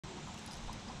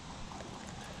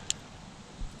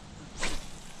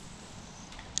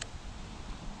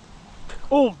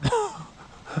Oh,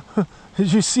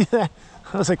 did you see that?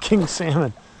 That was a king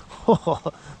salmon.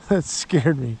 Oh, that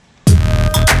scared me.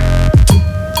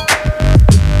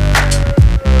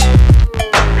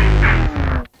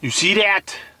 You see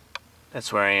that?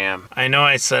 That's where I am. I know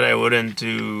I said I wouldn't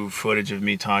do footage of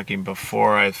me talking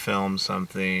before I film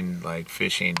something like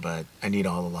fishing, but I need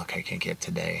all the luck I can get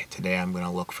today. Today I'm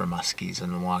gonna look for muskies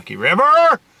in the Milwaukee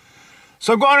River.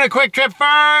 So I'm going on a quick trip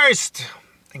first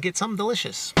and get something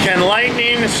delicious. Can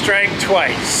lightning strike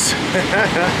twice?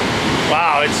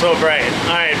 Wow, it's so bright.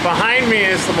 All right, behind me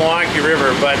is the Milwaukee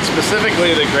River, but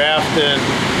specifically the Grafton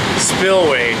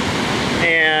Spillway.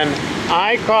 And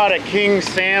I caught a king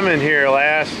salmon here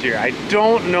last year. I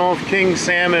don't know if king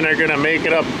salmon are gonna make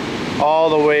it up all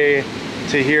the way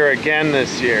to here again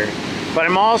this year. But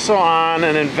I'm also on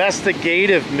an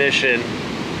investigative mission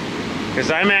because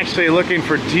I'm actually looking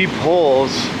for deep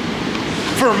holes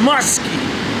for muskie.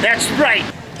 That's right.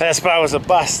 That spot was a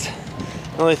bust.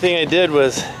 The only thing I did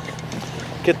was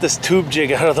get this tube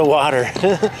jig out of the water.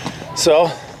 So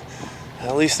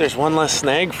at least there's one less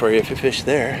snag for you if you fish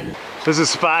there. This is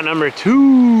spot number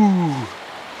 2.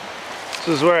 This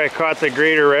is where I caught the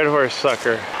greater red horse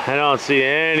sucker. I don't see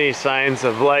any signs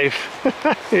of life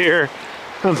here,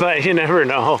 but you never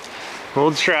know.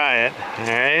 We'll try it, all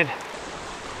right?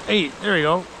 Hey, there we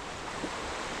go.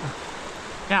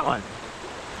 Got one.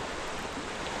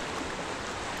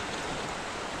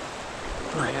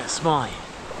 Oh, I got a smallie.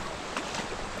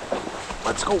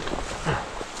 Let's go.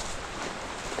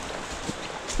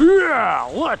 Yeah,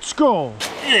 let's go.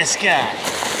 This guy.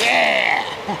 Yeah.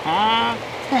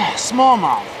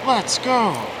 Smallmouth. Let's go.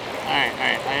 All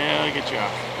right. I'll get you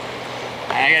off.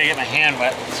 I gotta get my hand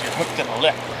wet because you're hooked in the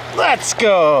lip. Let's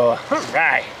go. All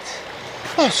right.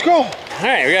 Let's go. All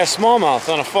right, we got a smallmouth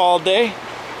on a fall day.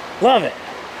 Love it.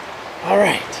 All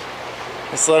right.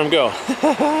 Let's let him go.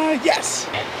 Yes.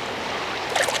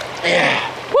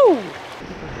 Yeah. Woo.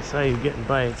 I saw you getting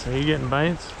bites. Are you getting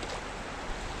bites?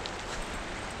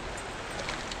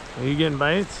 Are you getting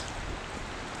bites?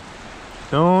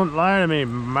 Don't lie to me,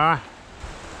 ma.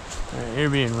 Right, you're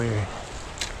being weird.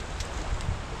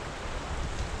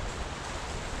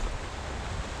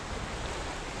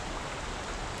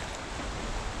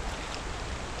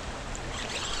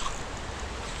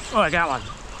 Oh, I got one.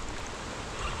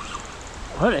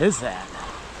 What is that?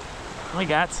 I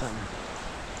got some.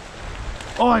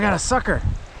 Oh, I got a sucker.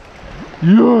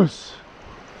 Yes.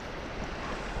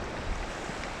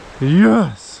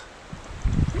 Yes.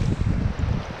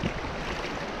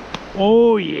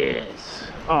 Oh, yes.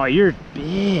 Oh, you're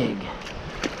big.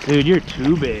 Dude, you're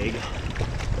too big.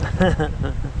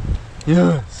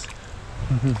 Yes.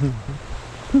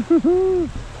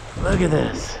 Look at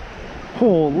this.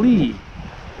 Holy.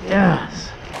 Yes.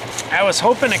 I was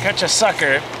hoping to catch a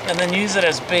sucker and then use it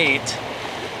as bait.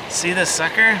 See this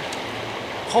sucker?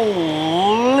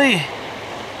 Holy.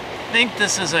 I think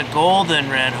this is a golden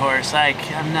red horse.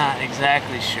 I'm not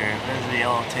exactly sure. There's the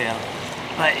yellowtail.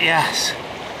 But yes.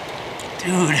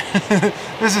 Dude,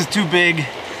 this is too big.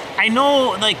 I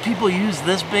know like people use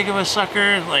this big of a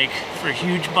sucker like for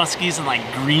huge muskies in like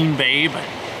Green Bay, but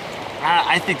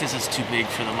I think this is too big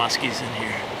for the muskies in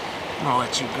here. I'm gonna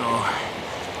let you go.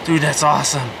 Dude, that's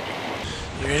awesome.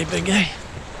 You ready, big guy?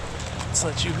 Let's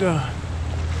let you go.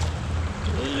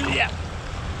 Yeah.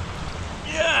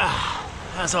 Yeah,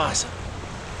 that's awesome.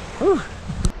 Whew.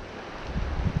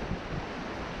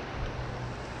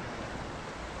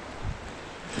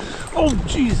 Oh,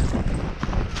 jeez.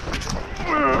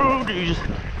 Oh, jeez.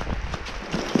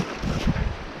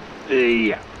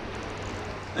 Yeah.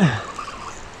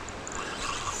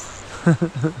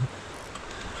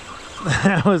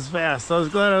 That was fast. I was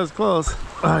glad I was close.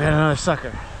 Oh, I got another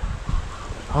sucker.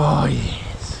 Oh,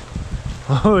 yes.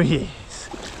 Oh, yes.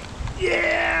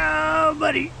 Yeah,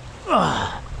 buddy.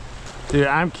 Oh. Dude,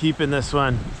 I'm keeping this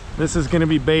one. This is going to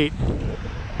be bait.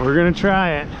 We're going to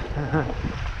try it.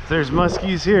 There's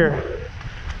muskies here.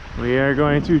 We are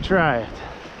going to try it.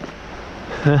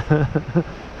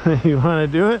 You want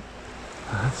to do it?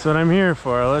 That's what I'm here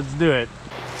for. Let's do it.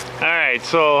 All right,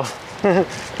 so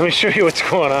let me show you what's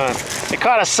going on. I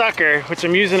caught a sucker, which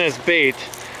I'm using as bait.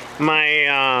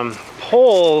 My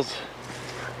pole's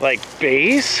like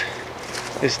base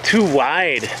is too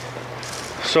wide,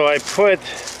 so I put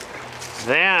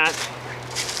that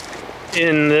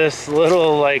in this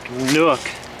little like nook.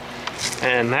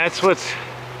 And that's what's,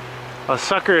 a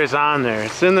sucker is on there.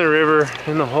 It's in the river,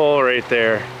 in the hole right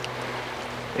there.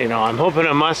 You know, I'm hoping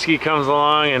a muskie comes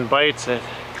along and bites it.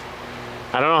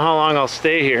 I don't know how long I'll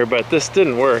stay here, but this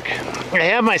didn't work. I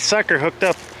have my sucker hooked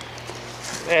up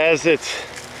as it's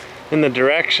in the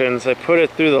directions. I put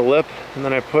it through the lip, and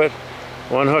then I put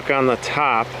One hook on the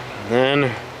top, and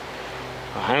then,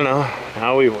 I don't know,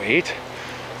 now we wait.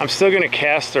 I'm still gonna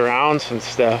cast around some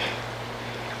stuff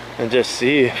and just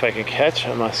see if I can catch a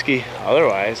muskie.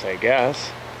 Otherwise, I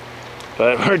guess.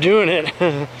 But we're doing it.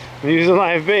 I'm using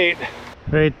live bait.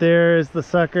 Right there is the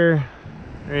sucker.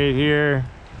 Right here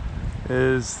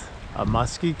is a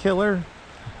muskie killer.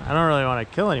 I don't really want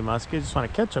to kill any muskie, I just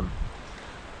want to catch them.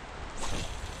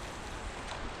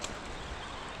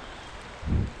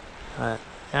 But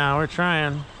yeah, we're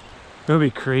trying. It would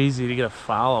be crazy to get a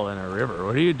follow in a river.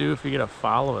 What do you do if you get a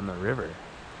follow in the river?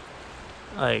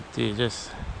 Like, do you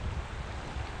just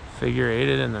figure eight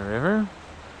it in the river?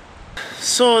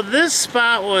 So this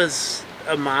spot was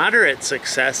a moderate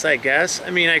success, I guess.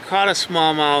 I mean, I caught a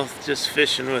smallmouth just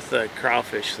fishing with a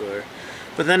crawfish lure.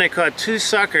 But then I caught two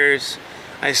suckers.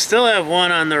 I still have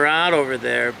one on the rod over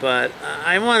there, but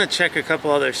I want to check a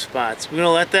couple other spots. I'm going to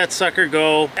let that sucker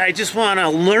go. I just want to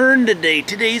learn today.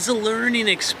 Today's a learning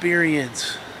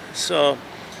experience. So,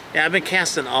 yeah, I've been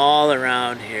casting all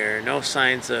around here. No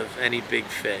signs of any big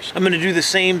fish. I'm going to do the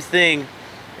same thing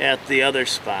at the other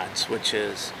spots, which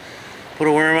is put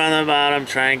a worm on the bottom,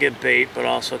 try and get bait, but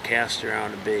also cast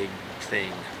around a big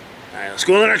thing. All right, let's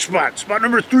go to the next spot. Spot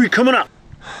number 3 coming up.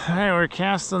 All right, we're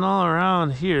casting all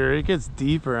around here. It gets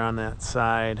deeper on that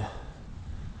side.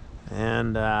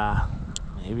 And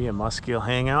maybe a muskie will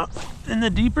hang out in the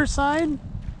deeper side?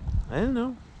 I don't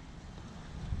know.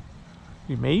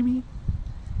 Maybe.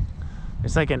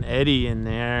 There's like an eddy in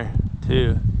there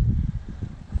too.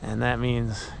 And that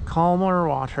means calmer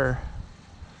water.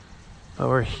 But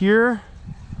we're here.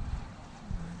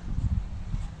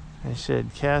 I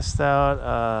should cast out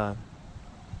a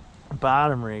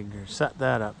bottom rig or set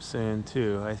that up soon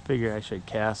too. I figure I should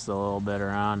cast a little bit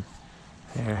around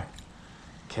here.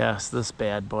 Cast this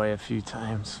bad boy a few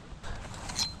times.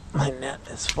 My net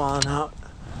is falling out.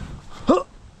 Huh.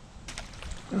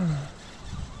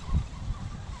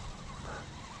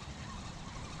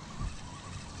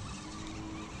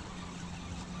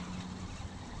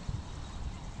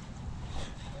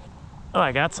 Oh,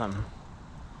 I got some.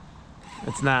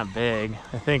 It's not big.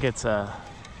 I think it's a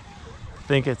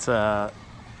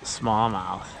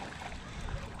smallmouth.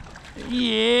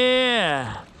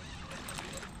 Yeah.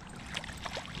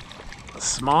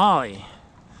 Smally.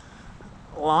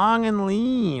 Long and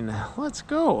lean. Let's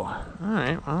go. All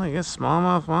right, well, I guess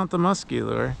smallmouth want the musky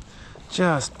lure.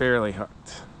 Just barely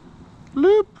hooked.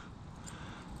 Bloop.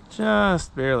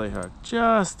 Just barely hooked.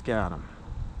 Just got him.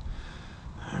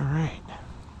 All right.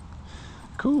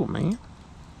 Cool, man.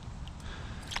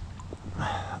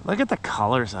 Look at the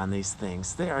colors on these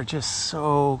things. They are just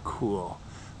so cool.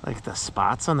 Like the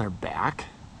spots on their back.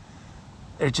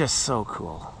 They're just so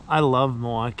cool. I love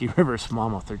Milwaukee River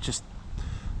smallmouth. They're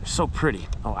so pretty.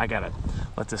 Oh, I gotta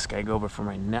let this guy go before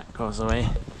my net goes away.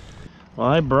 Well,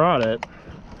 I brought it,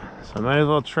 so I might as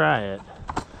well try it.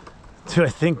 Do I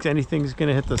think anything's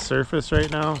gonna hit the surface right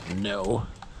now? No.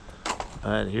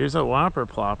 But here's a whopper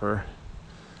plopper.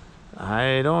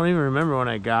 I don't even remember when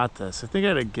I got this. I think I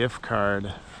had a gift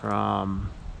card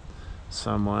from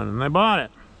someone and I bought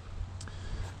it.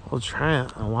 We'll try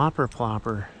it, a whopper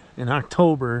plopper in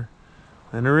October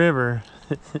in a river.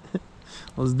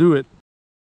 Let's do it.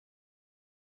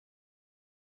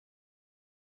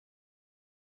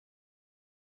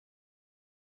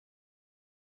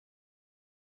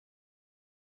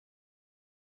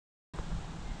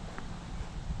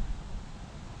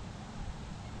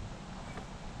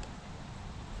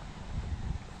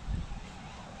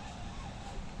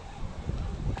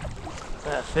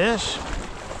 That fish?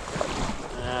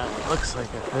 Yeah, it looks like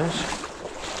a fish.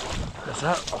 Is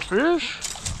that a fish?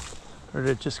 Or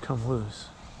did it just come loose?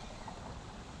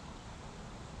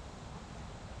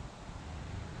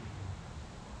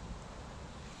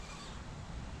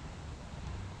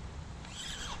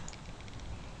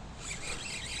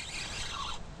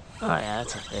 Oh yeah,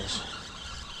 that's a fish.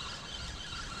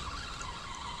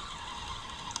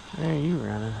 There you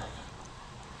running.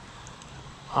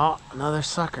 Oh, another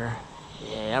sucker.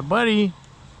 Yeah, buddy.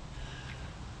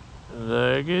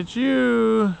 Look at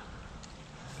you.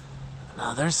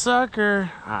 Another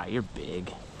sucker. Ah, you're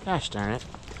big. Gosh darn it.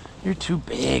 You're too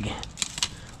big.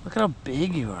 Look at how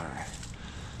big you are.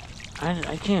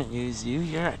 I can't use you.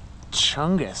 You're a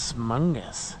chungus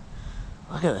mungus.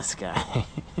 Look at this guy.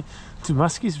 Do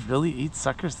muskies really eat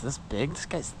suckers this big? This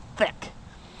guy's thick.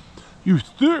 You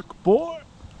thick, boy.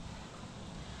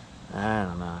 I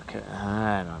don't know.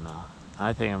 I don't know.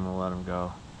 I think I'm gonna let him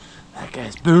go. That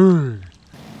guy's big.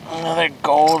 Another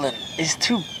golden. He's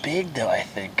too big though, I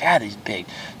think. God, he's big.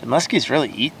 Do muskies really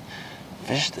eat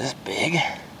fish this big?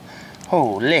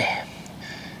 Holy.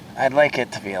 I'd like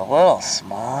it to be a little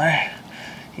smaller.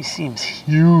 He seems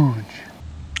huge.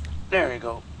 There we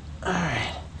go. All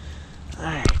right. All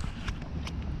right.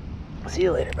 See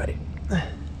you later, buddy.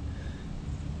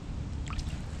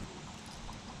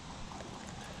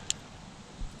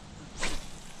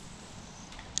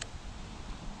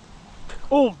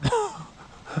 Oh,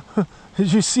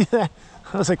 did you see that?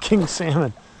 That was a king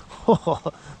salmon.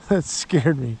 Oh, that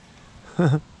scared me.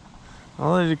 Oh,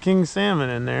 there's a king salmon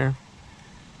in there.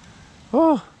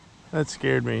 Oh, that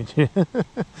scared me.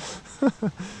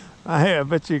 I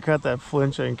bet you caught that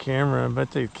flinch on camera. I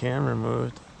bet the camera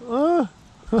moved. Oh.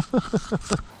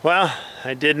 Well,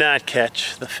 I did not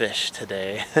catch the fish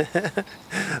today.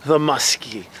 The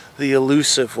muskie, the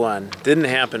elusive one. Didn't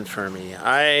happen for me.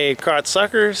 I caught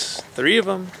suckers, 3 of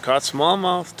them. Caught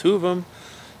smallmouth, 2 of them.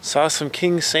 Saw some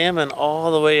king salmon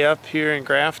all the way up here in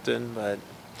Grafton, but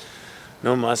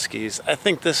no muskies. I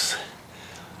think this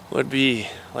would be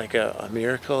like a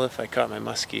miracle if I caught my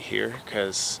muskie here,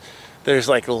 because there's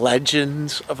like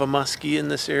legends of a muskie in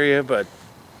this area, but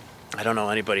I don't know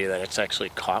anybody that's actually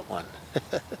caught one.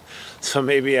 So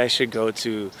maybe I should go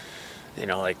to, you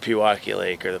know, like Milwaukee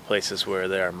Lake or the places where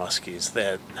there are muskies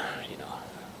that, you know,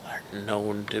 are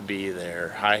known to be there,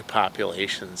 high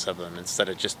populations of them, instead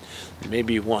of just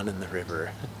maybe one in the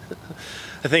river.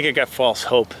 I think I got false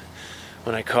hope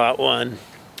when I caught one,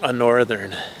 a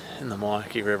northern, in the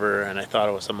Milwaukee River, and I thought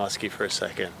it was a muskie for a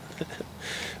second.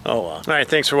 Oh well. Alright,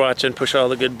 thanks for watching. Push all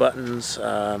the good buttons.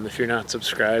 If you're not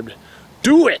subscribed,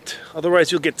 do it!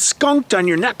 Otherwise you'll get skunked on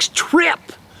your next trip!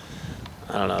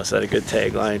 I don't know, is that a good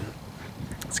tagline?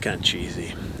 It's kind of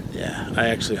cheesy. Yeah, I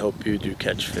actually hope you do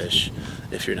catch fish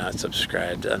if you're not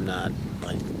subscribed. I'm not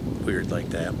like weird like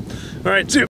that. Alright, see you!